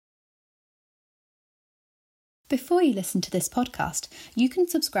Before you listen to this podcast, you can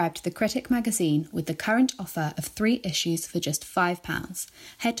subscribe to The Critic magazine with the current offer of 3 issues for just £5.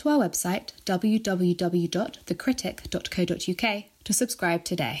 Head to our website www.thecritic.co.uk to subscribe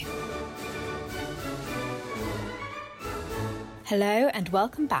today. Hello and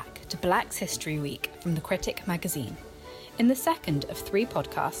welcome back to Black's History Week from The Critic magazine. In the second of 3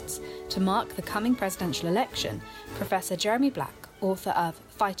 podcasts to mark the coming presidential election, Professor Jeremy Black, author of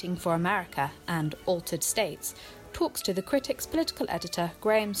Fighting for America and Altered States, talks to The Critic's political editor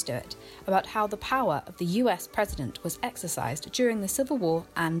Graham Stewart about how the power of the US president was exercised during the Civil War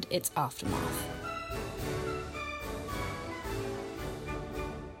and its aftermath.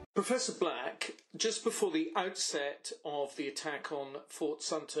 Professor Black, just before the outset of the attack on Fort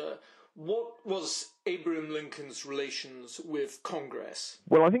Sumter, what was Abraham Lincoln's relations with Congress?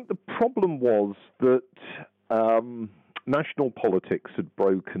 Well, I think the problem was that national politics had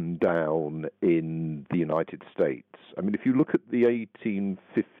broken down in the United States. I mean, if you look at the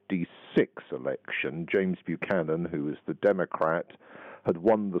 1856 election, James Buchanan, who was the Democrat, had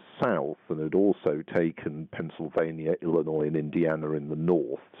won the South and had also taken Pennsylvania, Illinois, and Indiana in the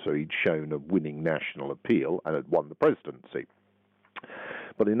North, so he'd shown a winning national appeal and had won the presidency.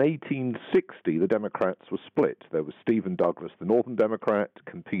 But in 1860, the Democrats were split. There was Stephen Douglas, the Northern Democrat,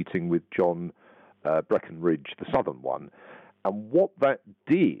 competing with John Breckinridge, the Southern one. And what that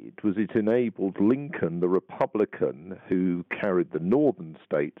did was it enabled Lincoln, the Republican, who carried the northern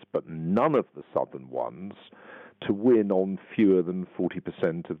states but none of the southern ones, to win on fewer than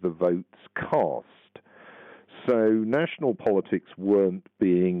 40% of the votes cast. So national politics weren't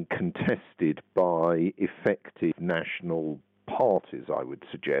being contested by effective national parties, I would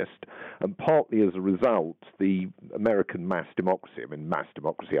suggest, and partly as a result, the American mass democracy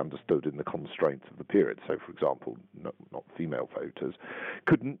understood in the constraints of the period, so for example, not female voters,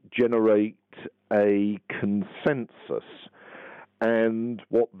 couldn't generate a consensus. And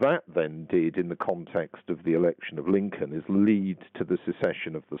what that then did in the context of the election of Lincoln is lead to the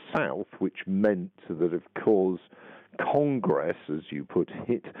secession of the South, which meant that, of course, Congress, as you put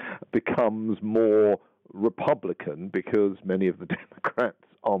it, becomes more Republican because many of the Democrats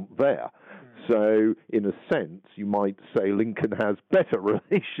aren't there. So, in a sense, you might say Lincoln has better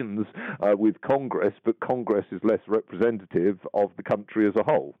relations with Congress, but Congress is less representative of the country as a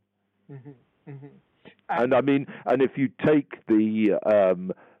whole. Mm-hmm. Mm-hmm. And I mean, and if you take the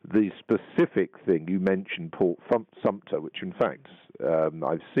specific thing you mentioned, Fort Sumter, which in fact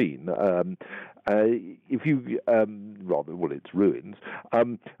I've seen. If you it's ruins. I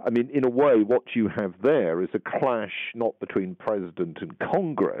mean, in a way, what you have there is a clash not between president and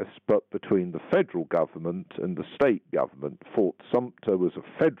Congress, but between the federal government and the state government. Fort Sumter was a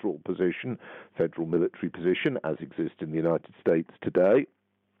federal position, federal military position, as exists in the United States today.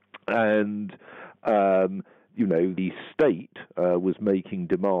 And, the state was making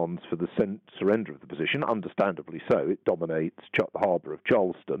demands for the surrender of the position, understandably so. It dominates the harbour of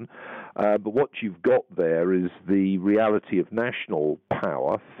Charleston. But what you've got there is the reality of national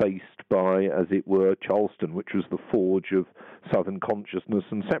power faced by, as it were, Charleston, which was the forge of Southern consciousness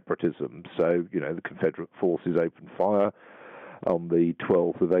and separatism. So, the Confederate forces opened fire on the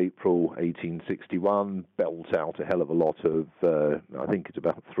 12th of April, 1861, belt out a hell of a lot of, I think it's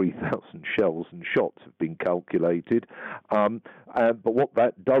about 3,000 shells and shots have been calculated. But what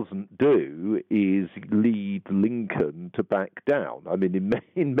that doesn't do is lead Lincoln to back down. I mean,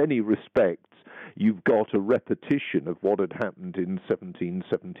 in many respects, you've got a repetition of what had happened in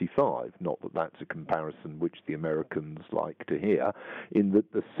 1775. Not that that's a comparison which the Americans like to hear, in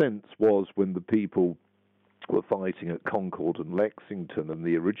that the sense was when the people were fighting at Concord and Lexington and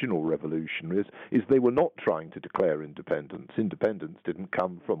the original revolutionaries, is they were not trying to declare independence. Independence didn't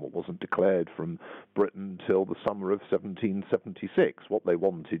come from, or wasn't declared from, Britain till the summer of 1776. What they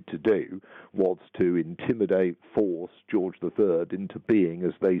wanted to do was to intimidate, force George III into being,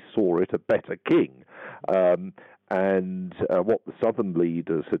 as they saw it, a better king. And what the Southern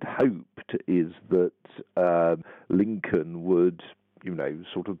leaders had hoped is that Lincoln would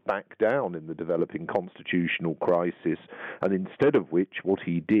sort of back down in the developing constitutional crisis, and instead of which, what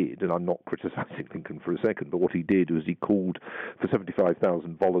he did, and I'm not criticising Lincoln for a second, but what he did was he called for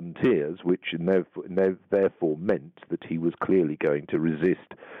 75,000 volunteers, which therefore meant that he was clearly going to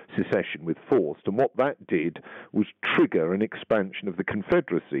resist secession with force. And what that did was trigger an expansion of the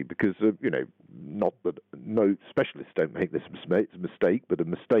Confederacy, because, not that no specialists don't make this mistake, but a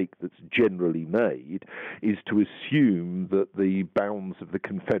mistake that's generally made is to assume that the bounds of the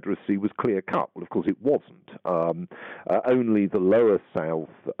Confederacy was clear-cut. Well, of course, it wasn't. Only the lower South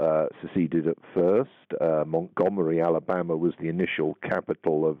seceded at first. Montgomery, Alabama, was the initial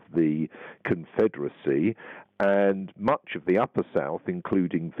capital of the Confederacy, and much of the upper South,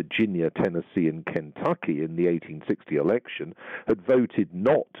 including Virginia, Tennessee, and Kentucky in the 1860 election, had voted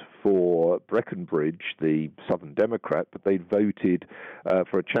not for Breckinridge, the Southern Democrat, but they'd voted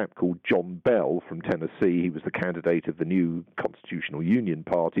for a chap called John Bell from Tennessee. He was the candidate of the new Constitutional Union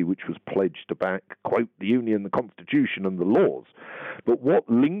Party, which was pledged to back, quote, the Union, the Constitution, and the laws. But what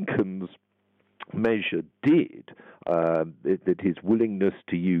Lincoln's measure did, that his willingness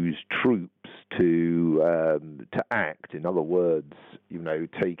to use troops to act, in other words,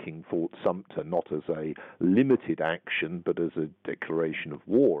 taking Fort Sumter not as a limited action but as a declaration of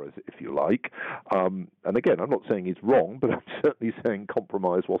war, if you like. And again, I'm not saying he's wrong, but I'm certainly saying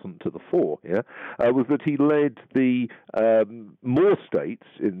compromise wasn't to the fore. Was that he led the more states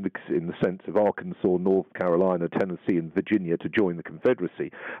in the sense of Arkansas, North Carolina, Tennessee, and Virginia to join the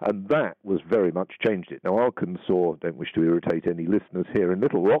Confederacy, and that was very much changed it. Now, Arkansas, don't wish to irritate any listeners here in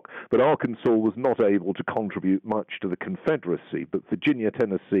Little Rock, but Arkansas was not able to contribute much to the Confederacy, but Virginia,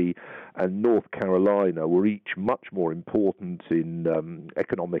 Tennessee, and North Carolina were each much more important in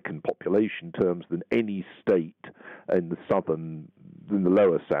economic and population terms than any state in the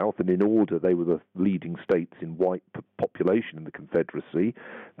lower South, and in order they were the leading states in white population in the Confederacy.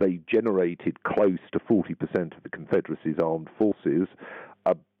 They generated close to 40% of the Confederacy's armed forces,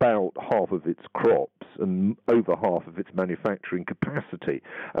 about half of its crops, and over half of its manufacturing capacity.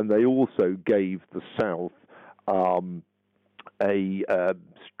 And they also gave the South a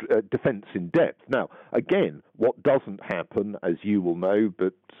defense in depth. Now, again, what doesn't happen, as you will know,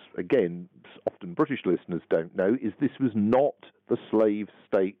 but again, often British listeners don't know, is this was not the slave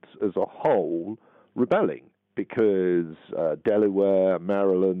states as a whole rebelling, because Delaware,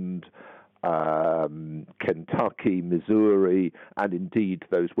 Maryland, Kentucky, Missouri, and indeed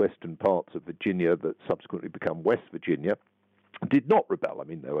those western parts of Virginia that subsequently become West Virginia, did not rebel. I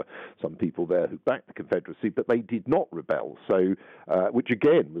mean, there were some people there who backed the Confederacy, but they did not rebel, so which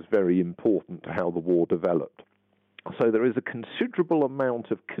again was very important to how the war developed. So there is a considerable amount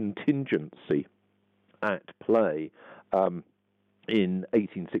of contingency at play in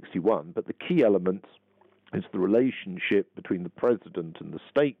 1861, but the key elements is the relationship between the president and the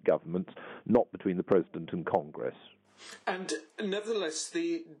state governments, not between the president and Congress. And nevertheless,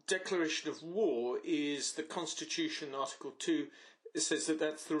 the declaration of war is the Constitution, Article 2. It says that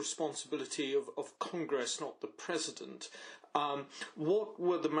that's the responsibility of Congress, not the president. What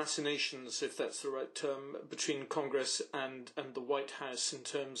were the machinations, if that's the right term, between Congress and the White House in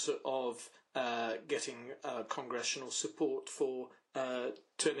terms of getting congressional support for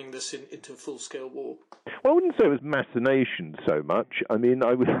turning this into a full-scale war? Well, I wouldn't say it was machination so much. I mean,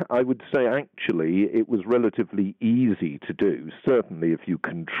 I would say actually it was relatively easy to do, certainly if you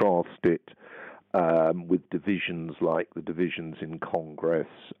contrast it with divisions like the divisions in Congress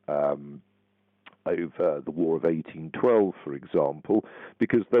over the War of 1812, for example,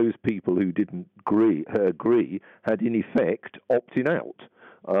 because those people who didn't agree had in effect opted out.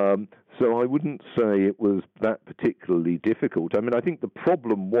 So I wouldn't say it was that particularly difficult. I mean, I think the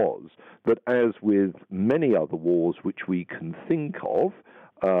problem was that, as with many other wars which we can think of,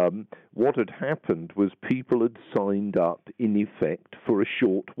 what had happened was people had signed up, in effect, for a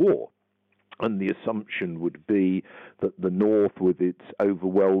short war. And the assumption would be that the North, with its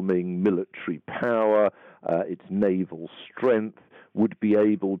overwhelming military power, its naval strength, would be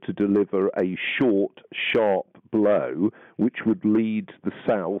able to deliver a short, sharp blow, which would lead the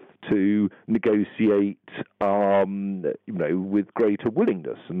South to negotiate, with greater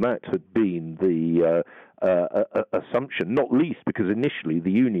willingness. And that had been the assumption, not least because initially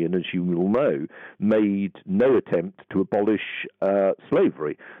the Union, as you will know, made no attempt to abolish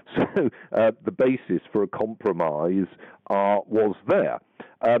slavery. So the basis for a compromise was there.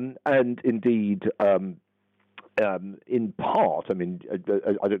 And indeed, in part, I mean,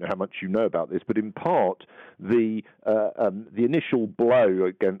 I don't know how much you know about this, but in part, the initial blow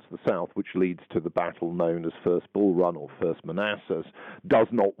against the South, which leads to the battle known as First Bull Run or First Manassas, does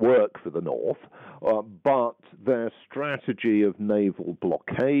not work for the North, but their strategy of naval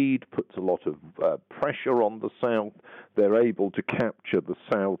blockade puts a lot of pressure on the South. They're able to capture the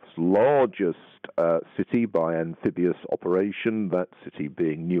South's largest city by amphibious operation, that city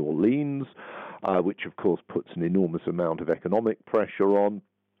being New Orleans, which of course puts an enormous amount of economic pressure on.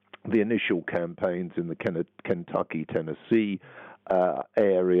 The initial campaigns in the Kentucky, Tennessee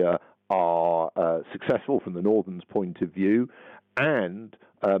area are successful from the Northern's point of view, and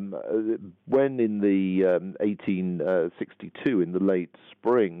when in the 1862, in the late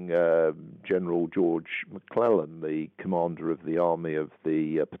spring, General George McClellan, the commander of the Army of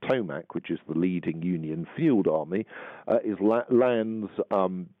the Potomac, which is the leading Union field army, lands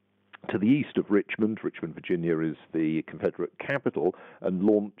to the east of Richmond. Richmond, Virginia is the Confederate capital, and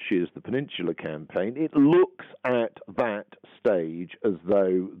launches the Peninsula Campaign. It looks at that stage as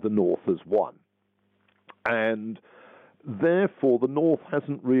though the North has won. And therefore, the North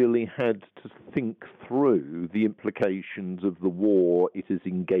hasn't really had to think through the implications of the war it is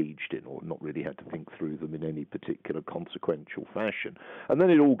engaged in, or not really had to think through them in any particular consequential fashion. And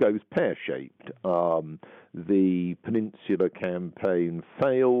then it all goes pear-shaped. The Peninsula Campaign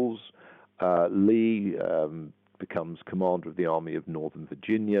fails. Lee becomes commander of the Army of Northern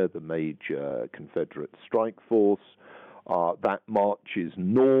Virginia, the major Confederate strike force. That marches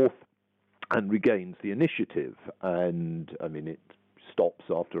north and regains the initiative. And, I mean, it stops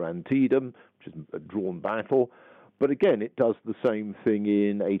after Antietam, which is a drawn battle. But again, it does the same thing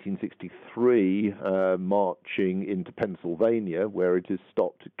in 1863, marching into Pennsylvania, where it is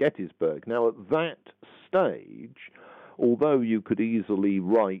stopped at Gettysburg. Now, at that stage, although you could easily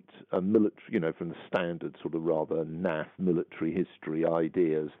write a military, from the standard sort of rather naff military history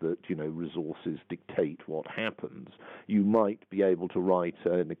ideas that, resources dictate what happens, you might be able to write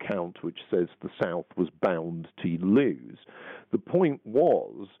an account which says the South was bound to lose. The point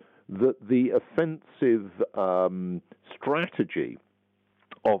was that the offensive strategy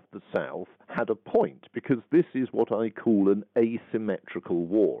of the South had a point, because this is what I call an asymmetrical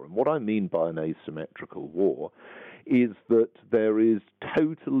war. And what I mean by an asymmetrical war is that there is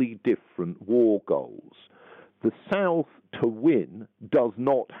totally different war goals. The South, to win, does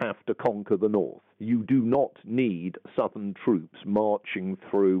not have to conquer the North. You do not need Southern troops marching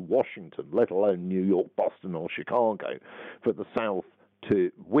through Washington, let alone New York, Boston, or Chicago, for the South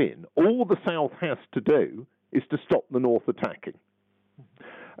to win. All the South has to do is to stop the North attacking.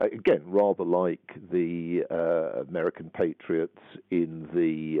 Again, rather like the American patriots in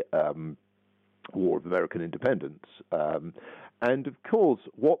the War of American Independence. And of course,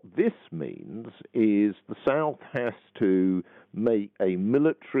 what this means is the South has to make a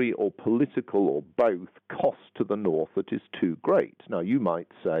military or political or both cost to the North that is too great. Now, you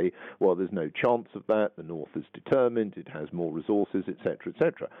might say, well, there's no chance of that. The North is determined. It has more resources, etc.,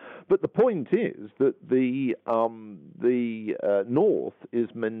 etc. But the point is that the North is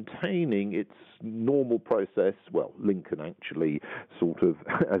maintaining its normal process. Well, Lincoln actually sort of,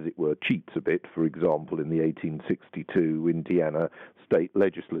 as it were, cheats a bit. For example, in the 1862 Indiana state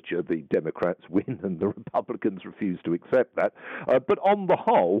legislature, the Democrats win and the Republicans refuse to accept that. But on the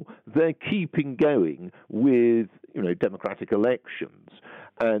whole, they're keeping going with, democratic elections.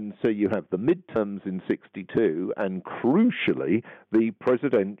 And so you have the midterms in 62 and, crucially, the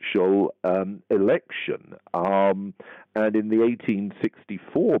presidential election. And in the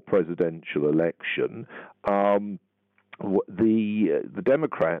 1864 presidential election, the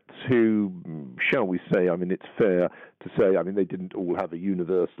Democrats, who, shall we say, it's fair to say, they didn't all have a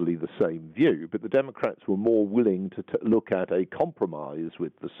universally the same view, but the Democrats were more willing to look at a compromise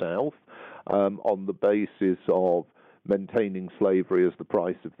with the South on the basis of maintaining slavery as the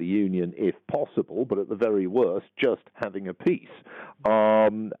price of the Union, if possible, but at the very worst, just having a peace.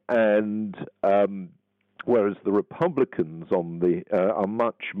 Whereas the Republicans are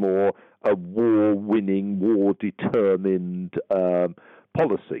much more a war-winning, war-determined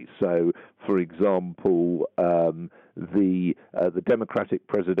policy. So, for example, the Democratic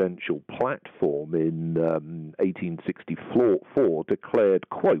presidential platform in 1864 declared,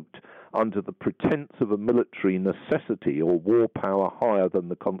 quote, "Under the pretense of a military necessity or war power higher than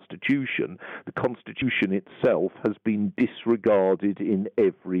the Constitution itself has been disregarded in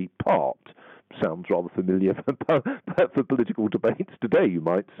every part." Sounds rather familiar for political debates today, you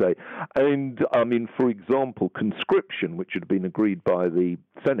might say. And, for example, conscription, which had been agreed by the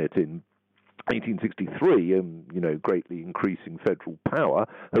Senate in 1863, greatly increasing federal power,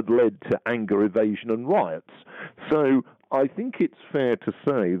 had led to anger, evasion, and riots. So I think it's fair to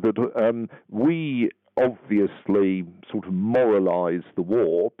say that we obviously sort of moralize the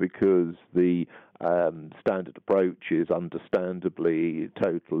war because the standard approach is understandably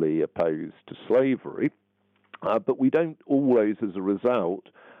totally opposed to slavery, but we don't always, as a result,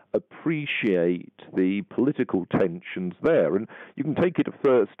 appreciate the political tensions there. And you can take it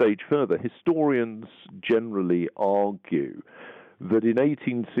a stage further. Historians generally argue that in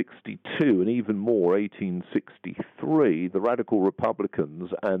 1862 and even more 1863, the radical Republicans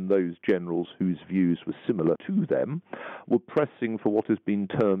and those generals whose views were similar to them were pressing for what has been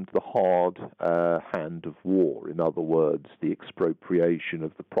termed the hard hand of war. In other words, the expropriation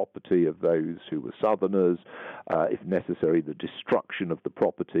of the property of those who were Southerners, if necessary, the destruction of the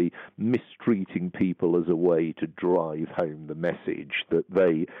property, mistreating people as a way to drive home the message that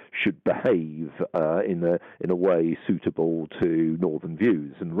they should behave in a way suitable to Northern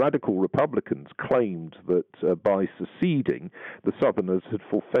views. And radical Republicans claimed that by seceding, the Southerners had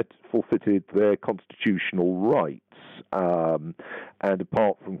forfeited their constitutional rights. And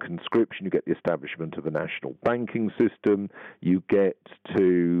apart from conscription, you get the establishment of a national banking system. You get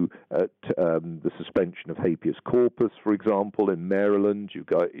to the suspension of habeas corpus, for example, in Maryland. You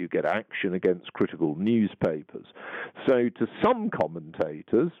get action against critical newspapers. So to some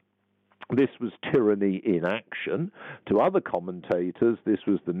commentators, this was tyranny in action. To other commentators, this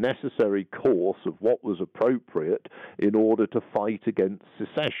was the necessary course of what was appropriate in order to fight against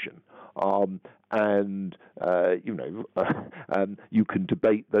secession. You can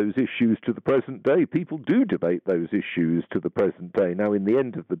debate those issues to the present day. People do debate those issues to the present day. Now, in the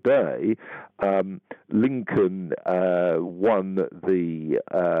end of the day, Lincoln won the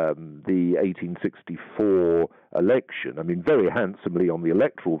 1864 election. I mean, very handsomely on the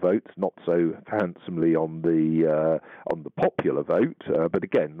electoral votes, not so handsomely on the popular vote. But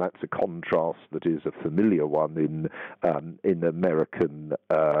again, that's a contrast that is a familiar one in American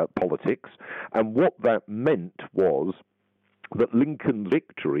politics. And what that meant was that Lincoln's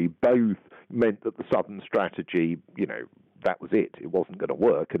victory both meant that the Southern strategy, that was it. It wasn't going to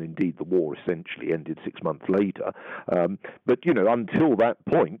work, and indeed the war essentially ended 6 months later. But until that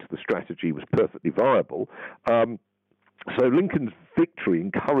point, the strategy was perfectly viable. So Lincoln's victory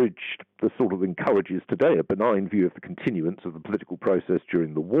encourages today a benign view of the continuance of the political process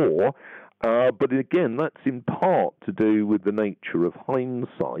during the war. But again, that's in part to do with the nature of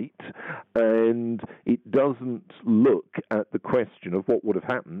hindsight, and it doesn't look at the question of what would have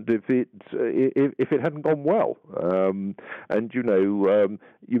happened if it hadn't gone well.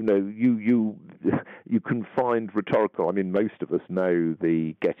 You can find rhetorical. I mean, most of us know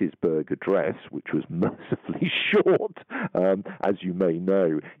the Gettysburg Address, which was mercifully short. As you may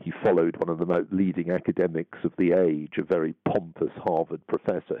know, he followed one of the most leading academics of the age, a very pompous Harvard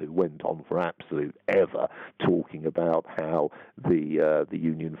professor who went on for absolute ever, talking about how the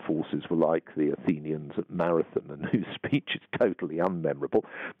Union forces were like the Athenians at Marathon, and whose speech is totally unmemorable.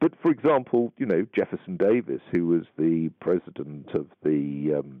 But for example, Jefferson Davis, who was the president of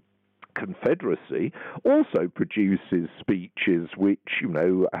the Confederacy, also produces speeches which,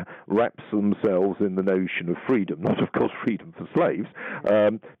 wraps themselves in the notion of freedom, not of course freedom for slaves,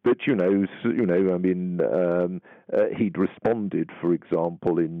 but he'd responded, for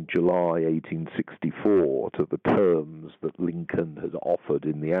example, in July 1864 to the terms that Lincoln had offered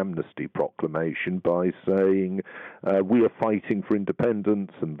in the Amnesty Proclamation by saying, we are fighting for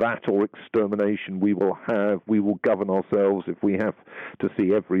independence, and that or extermination we will have. We will govern ourselves if we have to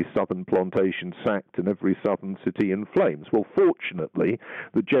see every Southern plantation sacked and every Southern city in flames. Well, fortunately,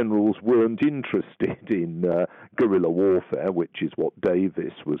 the generals weren't interested in guerrilla warfare, which is what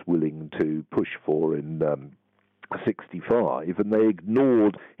Davis was willing to push for in 65, and they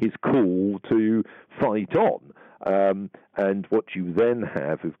ignored his call to fight on. And what you then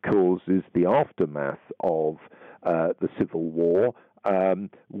have, of course, is the aftermath of the Civil War,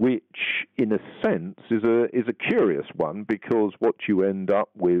 which, in a sense, is a curious one, because what you end up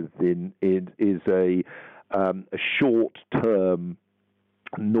with is a short-term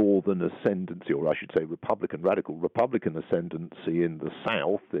Northern ascendancy, or I should say radical Republican ascendancy in the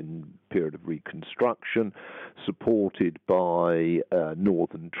South in period of Reconstruction, supported by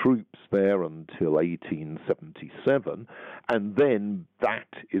Northern troops there until 1877, and then that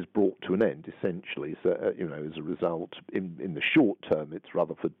is brought to an end, essentially. So, as a result, in the short term, it's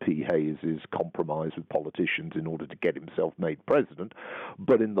Rutherford P. Hayes's compromise with politicians in order to get himself made president,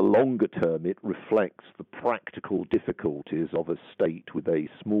 but in the longer term, it reflects the practical difficulties of a state with a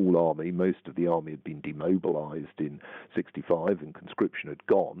small army. Most of the army had been demobilized in 65 and conscription had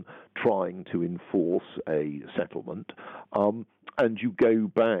gone, trying to enforce a settlement. And you go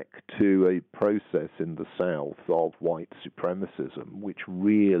back to a process in the South of white supremacism, which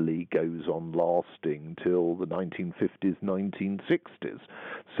really goes on lasting till the 1950s, 1960s.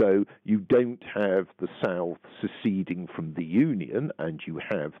 So you don't have the South seceding from the Union, and you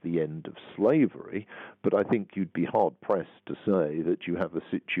have the end of slavery, but I think you'd be hard-pressed to say that you have a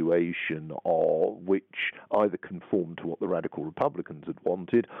situation which either conformed to what the radical Republicans had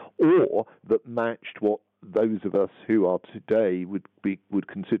wanted, or that matched what those of us who are today would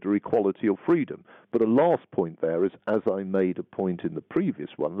consider equality or freedom. But a last point there is, as I made a point in the previous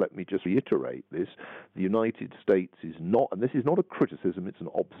one, let me just reiterate this: the United States is not, and this is not a criticism, it's an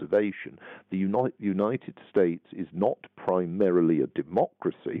observation. The United States is not primarily a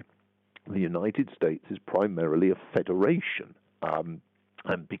democracy. The United States is primarily a federation.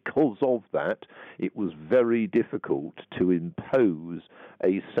 And because of that, it was very difficult to impose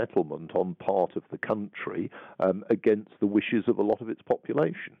a settlement on part of the country against the wishes of a lot of its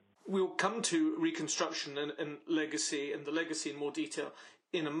population. We'll come to Reconstruction and legacy, and the legacy in more detail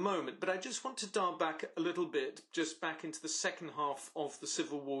in a moment, but I just want to dial back a little bit, just back into the second half of the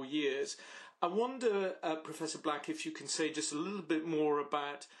Civil War years. I wonder, Professor Black, if you can say just a little bit more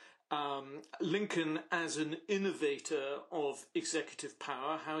about Lincoln as an innovator of executive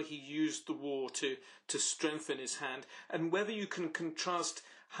power, how he used the war to strengthen his hand, and whether you can contrast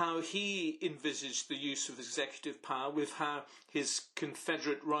how he envisaged the use of executive power with how his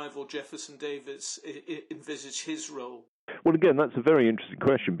Confederate rival Jefferson Davis envisaged his role. Well, again, that's a very interesting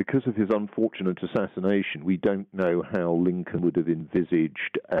question. Because of his unfortunate assassination, we don't know how Lincoln would have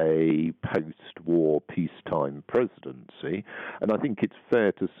envisaged a post-war peacetime presidency. And I think it's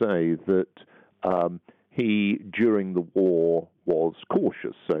fair to say that he, during the war, was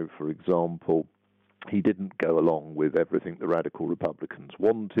cautious. So, for example, he didn't go along with everything the radical Republicans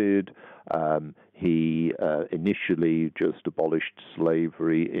wanted. He initially just abolished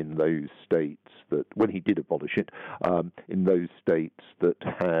slavery in those states that, when he did abolish it, in those states that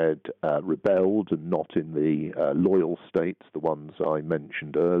had rebelled, and not in the loyal states, the ones I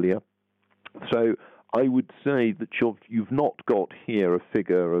mentioned earlier. So I would say that you've not got here a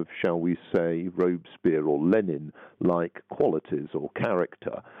figure of, shall we say, Robespierre or Lenin-like qualities or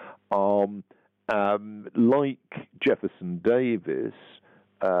character. Like Jefferson Davis,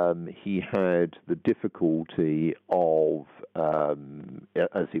 he had the difficulty of,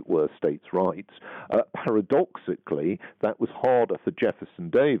 as it were, states' rights. Paradoxically, that was harder for Jefferson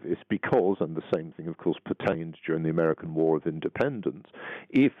Davis because, and the same thing, of course, pertained during the American War of Independence,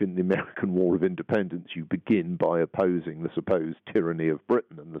 if in the American War of Independence you begin by opposing the supposed tyranny of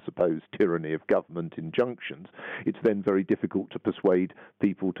Britain and the supposed tyranny of government injunctions, it's then very difficult to persuade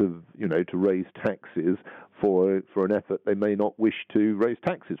people to raise taxes for an effort they may not wish to raise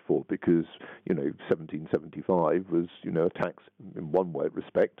taxes for, because 1775 was a tax in one way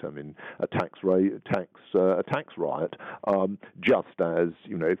respect. I mean, a tax riot. Just as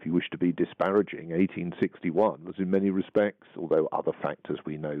if you wish to be disparaging, 1861 was in many respects, although other factors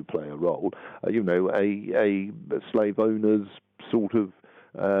we know play a role, a slave owners sort of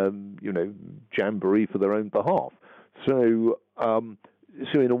jamboree for their own behalf. So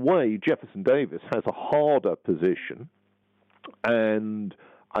in a way, Jefferson Davis has a harder position, and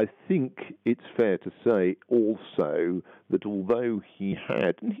I think it's fair to say also that although he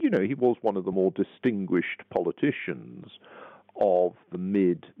had, he was one of the more distinguished politicians of the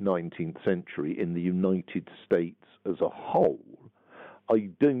mid-19th century in the United States as a whole, I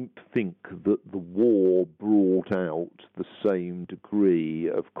don't think that the war brought out the same degree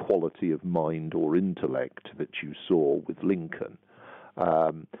of quality of mind or intellect that you saw with Lincoln.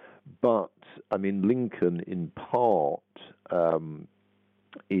 But, I mean, Lincoln, in part,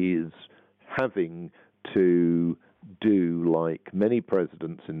 is having to do, like many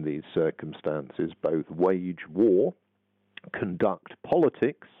presidents in these circumstances, both wage war, conduct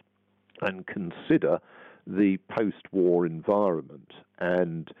politics, and consider the post-war environment.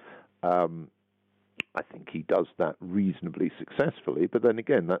 And I think he does that reasonably successfully, but then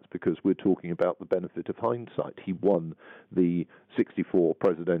again, that's because we're talking about the benefit of hindsight. He won the 64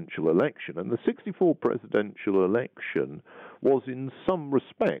 presidential election, and the 64 presidential election was in some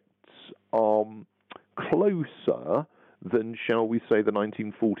respects closer than, shall we say, the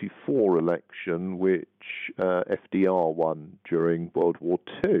 1944 election, which FDR won during World War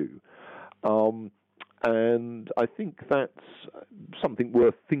II. And I think that's something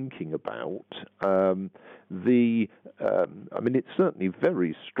worth thinking about. It's certainly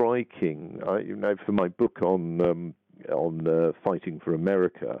very striking. For my book on fighting for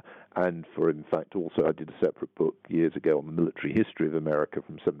America, and in fact, also I did a separate book years ago on the military history of America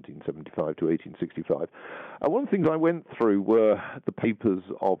from 1775 to 1865. One of the things I went through were the papers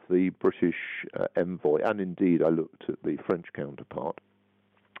of the British envoy, and indeed I looked at the French counterpart.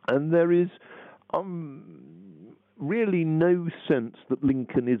 And there is really no sense that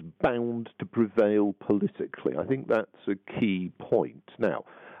Lincoln is bound to prevail politically. I think that's a key point. Now,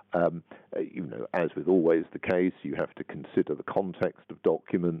 as with always the case, you have to consider the context of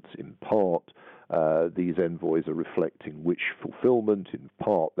documents. In part, these envoys are reflecting wish fulfillment. In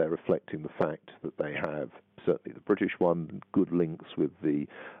part, they're reflecting the fact that they have, certainly the British one, good links with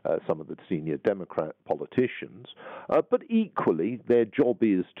some of the senior Democrat politicians. But equally, their job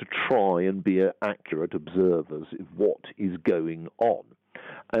is to try and be accurate observers of what is going on.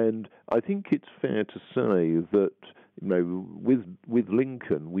 And I think it's fair to say that, with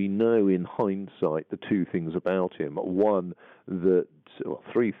Lincoln, we know in hindsight the two things about him.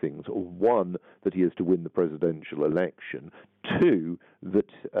 Three things. One, that he is to win the presidential election. Two, that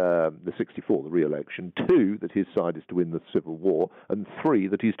the 64, the re-election. Two, that his side is to win the Civil War. And three,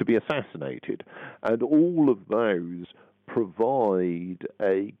 that he's to be assassinated. And all of those provide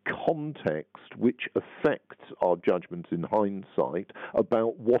a context which affects our judgments in hindsight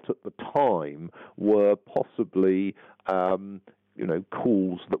about what at the time were possibly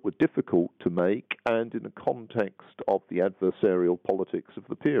calls that were difficult to make, and in the context of the adversarial politics of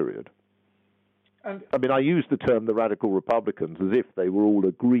the period. I use the term the radical Republicans as if they were all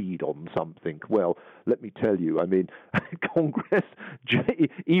agreed on something. Well, let me tell you, Congress,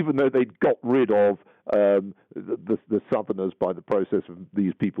 even though they'd got rid of the Southerners by the process of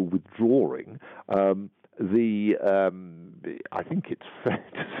these people withdrawing, I think it's fair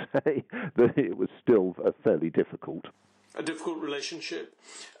to say that it was still fairly difficult. A difficult relationship.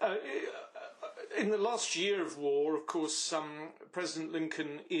 In the last year of war, of course, President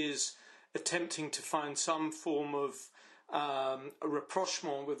Lincoln is attempting to find some form of a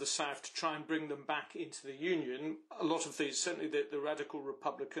rapprochement with the South to try and bring them back into the Union. A lot of these, certainly the radical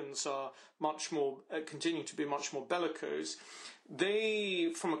Republicans, are much more continue to be much more bellicose.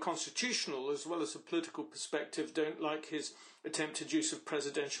 They, from a constitutional as well as a political perspective, don't like his attempted use of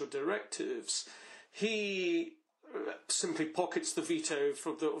presidential directives. He simply pockets the veto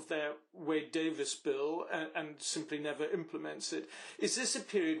of their Wade-Davis bill and simply never implements it. Is this a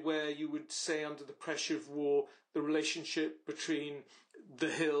period where you would say, under the pressure of war, the relationship between the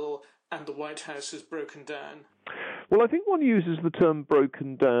Hill and the White House has broken down? Well, I think one uses the term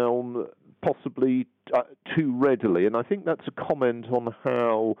broken down possibly too readily, and I think that's a comment on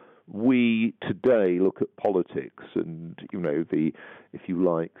how we today look at politics and, if you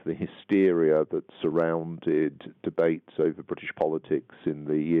like, the hysteria that surrounded debates over British politics in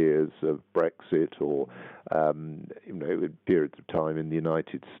the years of Brexit or, periods of time in the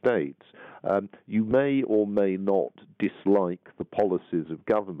United States. You may or may not dislike the policies of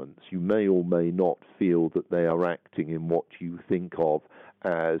governments. You may or may not feel that they are acting in what you think of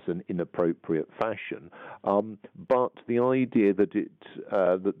as an inappropriate fashion, but the idea that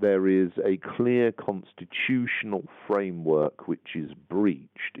that there is a clear constitutional framework which is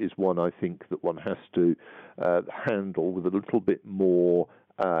breached is one I think that one has to handle with a little bit more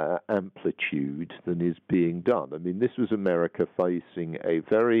amplitude than is being done. This was America facing a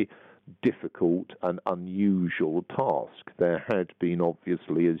very difficult and unusual task. There had been,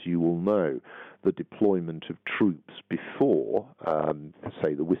 obviously, as you all know, the deployment of troops before,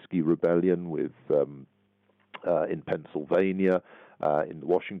 say, the Whiskey Rebellion in Pennsylvania, in the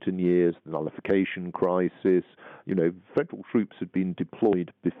Washington years, the nullification crisis. Federal troops had been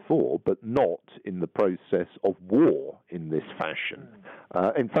deployed before, but not in the process of war in this fashion.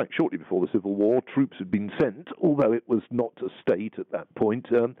 In fact, shortly before the Civil War, troops had been sent, although it was not a state at that point,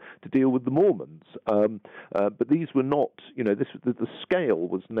 to deal with the Mormons. But these were not, the scale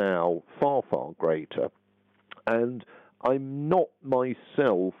was now far, far greater. And I'm not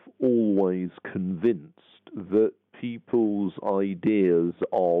myself always convinced that people's ideas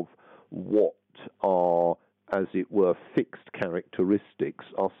of what are, as it were, fixed characteristics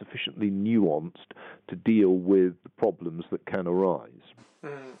are sufficiently nuanced to deal with the problems that can arise.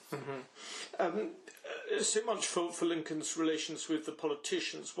 So much for Lincoln's relations with the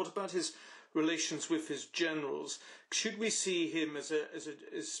politicians. What about his relations with his generals? Should we see him as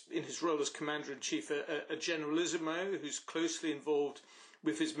in his role as commander-in-chief a generalissimo who's closely involved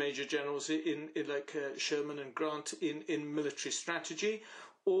with his major generals in like Sherman and Grant in military strategy,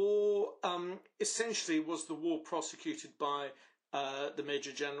 or essentially was the war prosecuted by the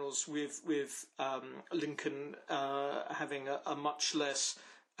major generals with Lincoln having a much less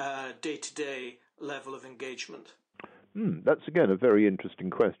day-to-day level of engagement? That's, again, a very interesting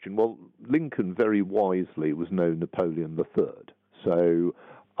question. Well, Lincoln very wisely was no Napoleon III. So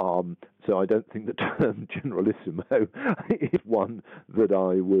I don't think the term generalissimo is one that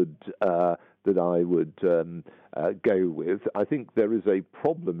I would that I would go with. I think there is a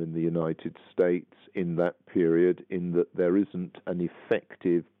problem in the United States in that period in that there isn't an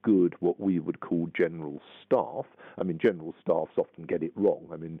effective, good, what we would call general staff. I mean, general staffs often get it wrong.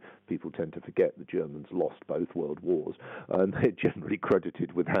 I mean, people tend to forget the Germans lost both world wars, and they're generally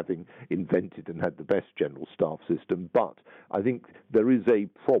credited with having invented and had the best general staff system. But I think there is a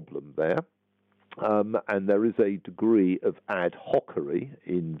problem there. And there is a degree of ad hocery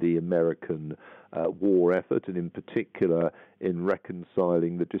in the American war effort, and in particular in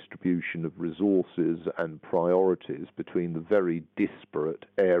reconciling the distribution of resources and priorities between the very disparate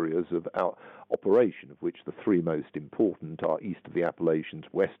areas of our operation, of which the three most important are east of the Appalachians,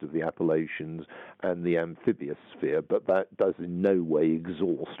 west of the Appalachians, and the amphibious sphere, but that does in no way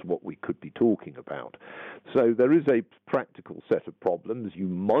exhaust what we could be talking about. So there is a practical set of problems. You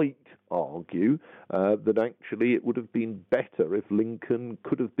might argue that actually it would have been better if Lincoln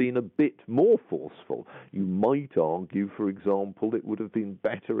could have been a bit more forceful. You might argue, for example, it would have been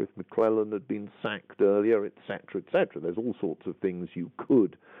better if McClellan had been sacked earlier, etc., etc. There's all sorts of things you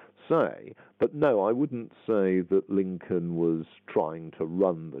could say, but no, I wouldn't say that Lincoln was trying to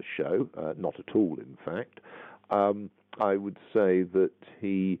run the show, not at all, in fact. I would say that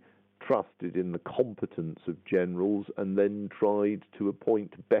he trusted in the competence of generals and then tried to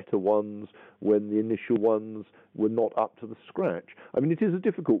appoint better ones when the initial ones were not up to the scratch. I mean, it is a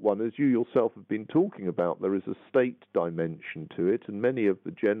difficult one, as you yourself have been talking about. There is a state dimension to it, and many of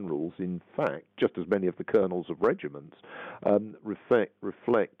the generals, in fact, just as many of the colonels of regiments,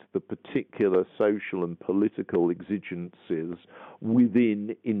 reflect the particular social and political exigencies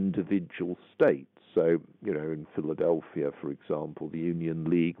within individual states. So, you know, in Philadelphia, for example, the Union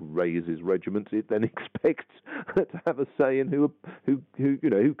League raises regiments. It then expects to have a say in who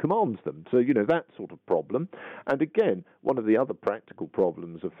commands them. So, you know, that sort of problem. And again, one of the other practical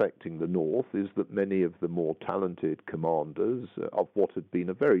problems affecting the North is that many of the more talented commanders of what had been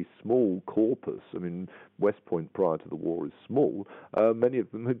a very small corpus, I mean, West Point prior to the war is small, many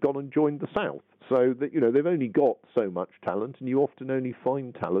of them had gone and joined the South. So that, you know, they've only got so much talent, and you often only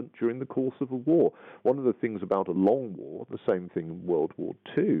find talent during the course of a war. One of the things about a long war, the same thing in World War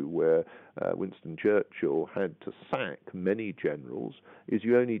II, where Winston Churchill had to sack many generals, is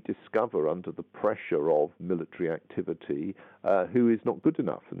you only discover under the pressure of military activity who is not good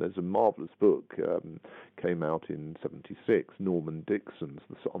enough. And there's a marvelous book, came out in 1976, Norman Dixon's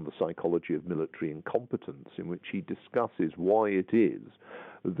on the psychology of military incompetence, in which he discusses why it is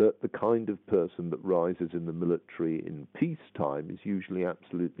that the kind of person that rises in the military in peacetime is usually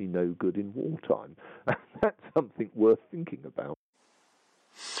absolutely no good in wartime. That's something worth thinking about.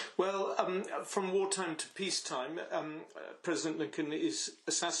 Well, from wartime to peacetime, President Lincoln is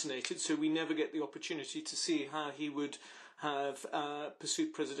assassinated, so we never get the opportunity to see how he would have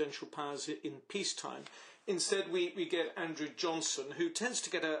pursued presidential powers in peacetime. Instead, we get Andrew Johnson, who tends to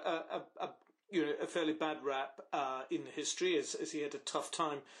get a fairly bad rap in history, as he had a tough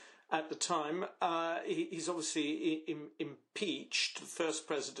time at the time. He's obviously impeached, the first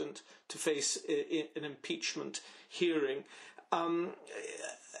president to face an impeachment hearing.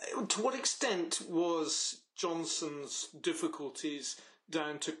 To what extent was Johnson's difficulties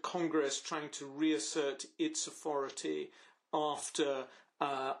down to Congress trying to reassert its authority after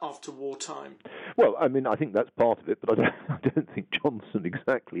wartime? Well, I mean, I think that's part of it, but I don't think Johnson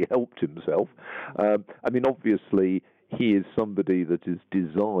exactly helped himself. I mean, obviously, he is somebody that is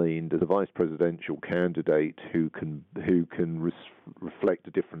designed as a vice presidential candidate who can reflect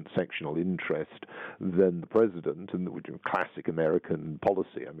a different sectional interest than the president, and which is classic American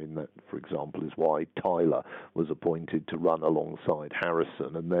policy. I mean, that, for example, is why Tyler was appointed to run alongside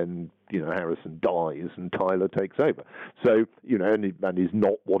Harrison, and then, you know, Harrison dies and Tyler takes over. So, you know, and is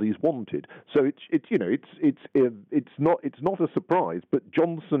not what he's wanted. So it's not a surprise. But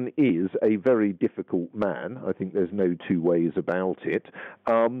Johnson is a very difficult man. I think there's no two ways about it.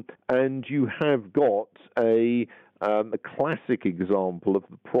 And you have got a classic example of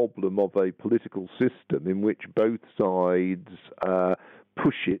the problem of a political system in which both sides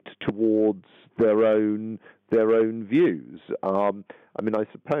push it towards their own views. I mean, I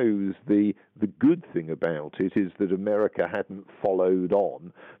suppose the good thing about it is that America hadn't followed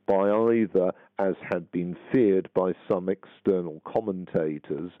on by either, as had been feared by some external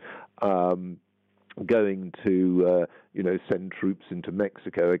commentators, going to send troops into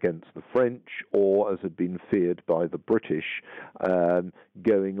Mexico against the French, or, as had been feared by the British,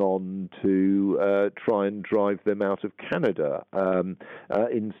 going on to try and drive them out of Canada,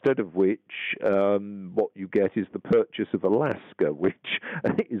 instead of which what you get is the purchase of Alaska, which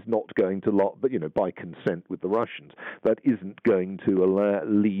is not going to by consent with the Russians, that isn't going to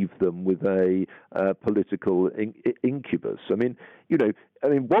leave them with a political incubus.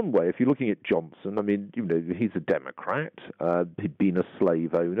 One way, if you're looking at Johnson, he's a Democrat. He'd been a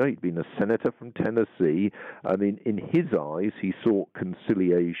slave owner. He'd been a senator from Tennessee. In his eyes, he sought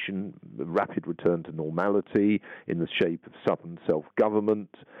conciliation, rapid return to normality in the shape of Southern self-government.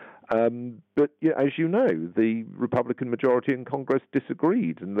 But as you know, the Republican majority in Congress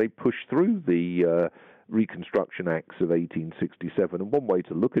disagreed, and they pushed through the Reconstruction Acts of 1867. And one way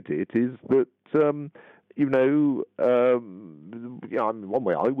to look at it is that one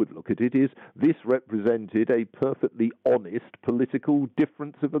way I would look at it is this represented a perfectly honest political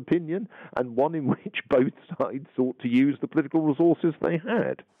difference of opinion, and one in which both sides sought to use the political resources they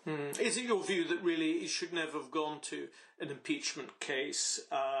had. Is it your view that really it should never have gone to an impeachment case?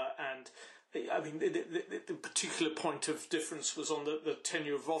 The particular point of difference was on the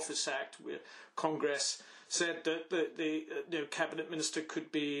Tenure of Office Act, where Congress said that the cabinet minister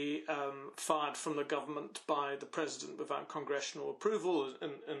could be fired from the government by the president without congressional approval,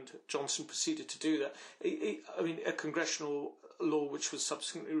 and Johnson proceeded to do that. A congressional law which was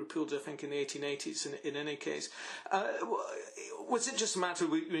subsequently repealed, I think, in the 1880s. In any case, was it just a matter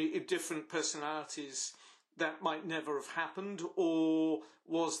of different personalities that might never have happened, or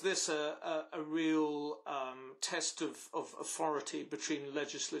was this a real test of authority between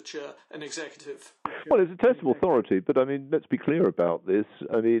legislature and executive? Well, it's a test of authority, but let's be clear about this.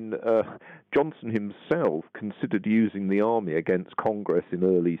 Johnson himself considered using the army against Congress in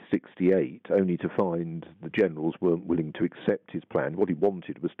early '68, only to find the generals weren't willing to accept his plan. What he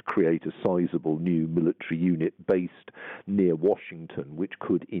wanted was to create a sizable new military unit based near Washington, which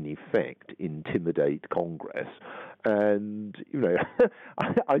could, in effect, intimidate Congress. And,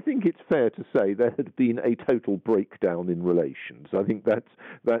 I think it's fair to say there had been a total breakdown in relations. I think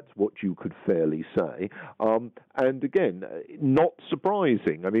that's what you could fairly say. And again, not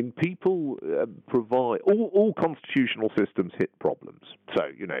surprising. People provide all constitutional systems hit problems. So,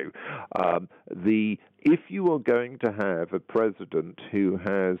 if you are going to have a president who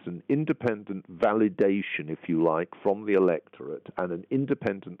has an independent validation, if you like, from the electorate and an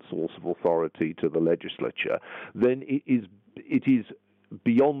independent source of authority to the legislature, then it is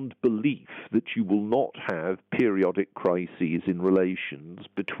beyond belief that you will not have periodic crises in relations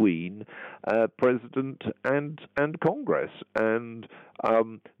between President and Congress. And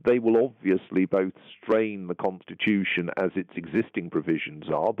they will obviously both strain the Constitution as its existing provisions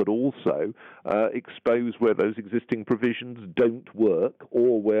are, but also expose where those existing provisions don't work,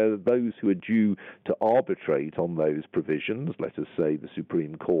 or where those who are due to arbitrate on those provisions, let us say the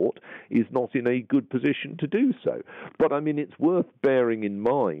Supreme Court, is not in a good position to do so. But it's worth bearing in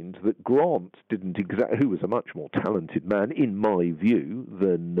mind that Grant who was a much more talented man, in my view,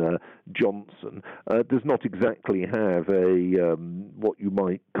 than Johnson, does not exactly have what you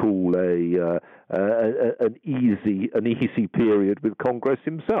might call an easy period with Congress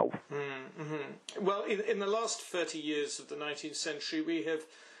himself. Mm-hmm. Well, in the last 30 years of the 19th century, we have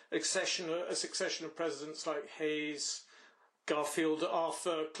a succession of presidents like Hayes, Garfield,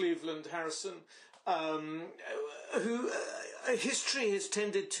 Arthur, Cleveland, Harrison, who history has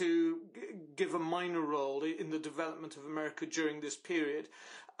tended to give a minor role in the development of America during this period.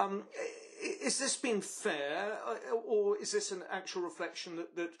 Is this being fair, or is this an actual reflection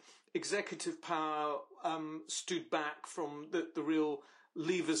that executive power stood back from the real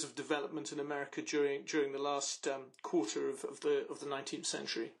levers of development in America during the last quarter of the 19th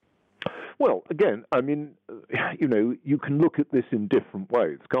century? Well, again, you can look at this in different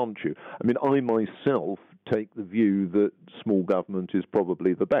ways, can't you? I myself take the view that small government is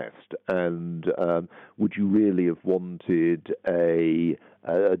probably the best, and would you really have wanted a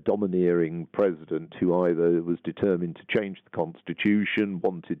domineering president who either was determined to change the Constitution,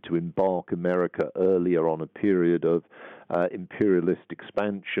 wanted to embark America earlier on a period of imperialist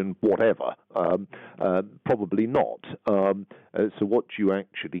expansion, whatever? Probably not. So what you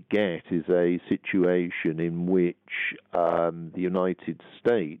actually get is a situation in which the United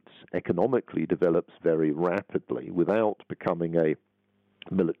States economically develops very rapidly without becoming a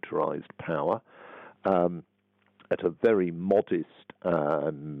militarized power, at a very modest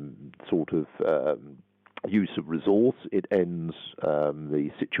use of resource. It ends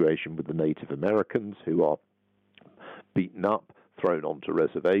the situation with the Native Americans, who are beaten up, thrown onto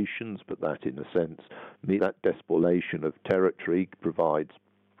reservations, but that, in a sense, that despoliation of territory provides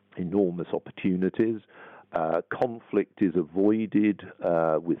enormous opportunities. conflict is avoided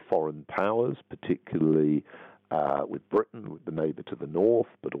with foreign powers, particularly with Britain, with the neighbour to the north,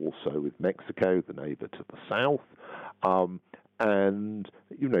 but also with Mexico, the neighbour to the south. And,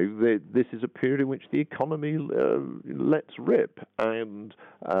 this is a period in which the economy lets rip. And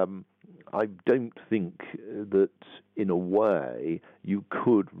I don't think that, in a way, you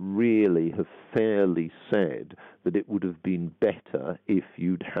could really have fairly said that it would have been better if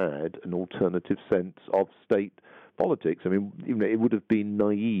you'd had an alternative sense of state politics. I mean, it would have been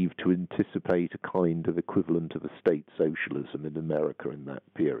naive to anticipate a kind of equivalent of a state socialism in America in that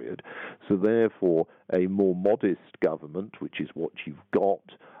period. So therefore, a more modest government, which is what you've got,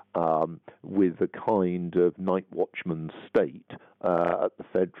 with a kind of night watchman state at the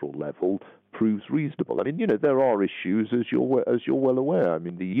federal level, proves reasonable. I mean, there are issues, as you're well aware. I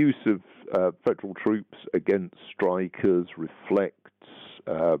mean, the use of federal troops against strikers reflects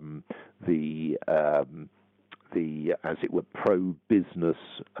the as it were, pro-business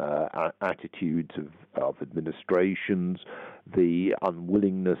attitudes of administrations, the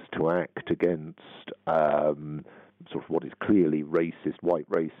unwillingness to act against sort of what is clearly white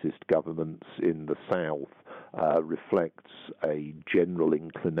racist governments in the South, reflects a general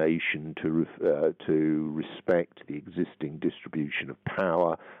inclination to respect the existing distribution of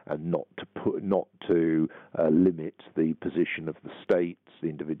power and not to limit the position of the states, the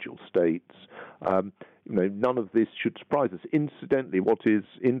individual states. None of this should surprise us. Incidentally, what is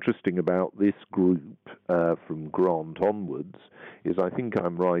interesting about this group from Grant onwards is, I think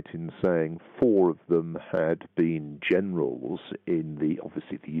I'm right in saying 4 of them had been generals in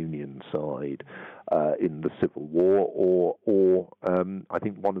obviously the Union side in the Civil War, or I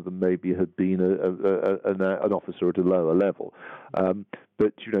think one of them maybe had been an officer at a lower level.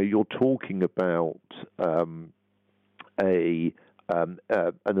 But you're talking about an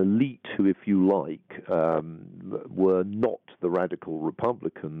elite who, if you like, were not the radical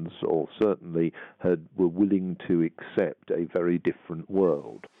Republicans, or certainly were willing to accept a very different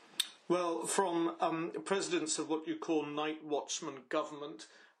world. Well, from presidents of what you call night watchman government,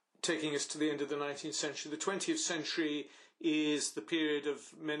 taking us to the end of the 19th century, the 20th century is the period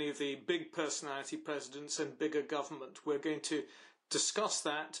of many of the big personality presidents and bigger government. We're going to discuss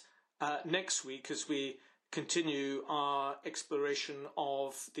that next week as we continue our exploration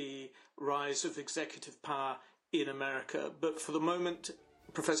of the rise of executive power in America. But for the moment,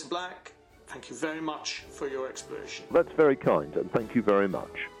 Professor Black, thank you very much for your exploration. That's very kind, and thank you very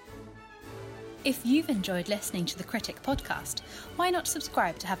much. If you've enjoyed listening to the Critic podcast, why not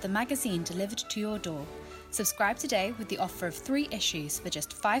subscribe to have the magazine delivered to your door? Subscribe today with the offer of 3 issues for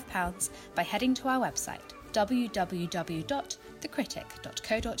just £5 by heading to our website,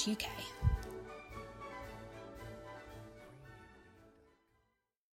 www.thecritic.co.uk.